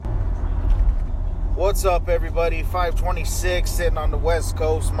What's up, everybody? 5:26, sitting on the West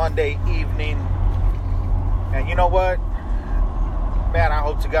Coast, Monday evening. And you know what? Man, I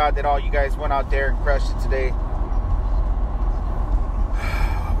hope to God that all you guys went out there and crushed it today.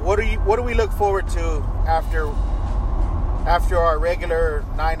 What do we look forward to after our regular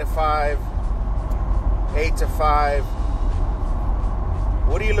 9 to 5, 8 to 5?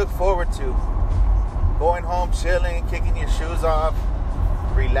 What do you look forward to? Going home, chilling, kicking your shoes off,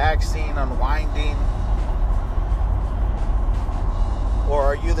 relaxing, unwinding? Or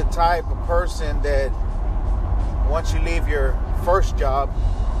are you the type of person that once you leave your first job,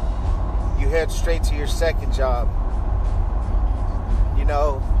 you head straight to your second job? You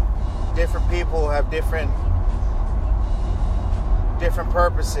know, different people have different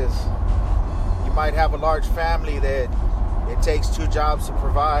purposes. You might have a large family that it takes 2 jobs to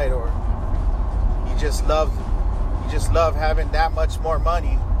provide, or you just love having that much more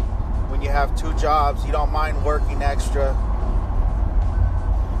money when you have 2 jobs. You don't mind working extra,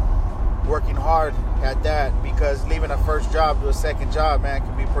 working hard at that, because leaving a first job to a second job, man,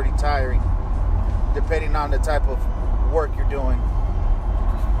 can be pretty tiring depending on the type of work you're doing.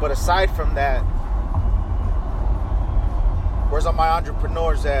 But aside from that, where's all my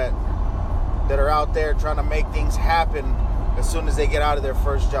entrepreneurs that are out there trying to make things happen as soon as they get out of their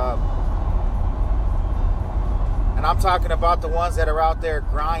first job? And I'm talking about the ones that are out there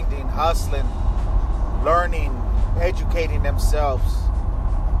grinding, hustling, learning, educating themselves,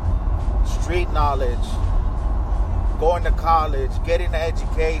 street knowledge, going to college, getting an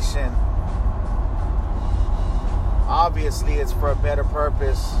education. Obviously, it's for a better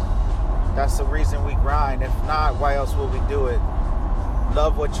purpose. That's the reason we grind. If not, why else would we do it?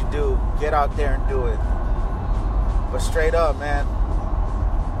 Love what you do. Get out there and do it. But straight up, man,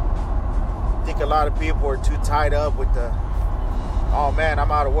 I think a lot of people are too tied up with the, oh man,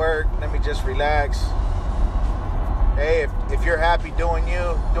 I'm out of work, let me just relax. Hey, if you're happy doing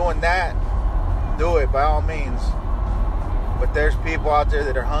that, do it by all means. But there's people out there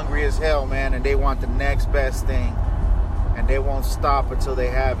that are hungry as hell, man, and they want the next best thing. And they won't stop until they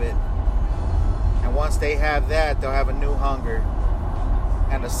have it. And once they have that, they'll have a new hunger.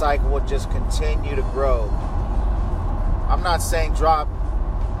 And the cycle will just continue to grow. I'm not saying drop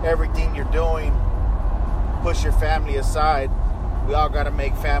everything you're doing, push your family aside. We all got to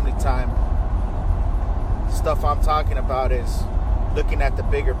make family time. The stuff I'm talking about is looking at the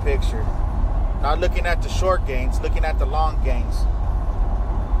bigger picture. Not looking at the short gains, looking at the long gains.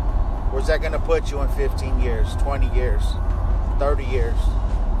 Where's that going to put you in 15 years, 20 years, 30 years?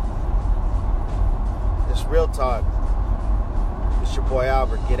 This real talk. It's your boy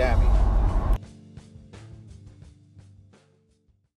Albert. Get at me.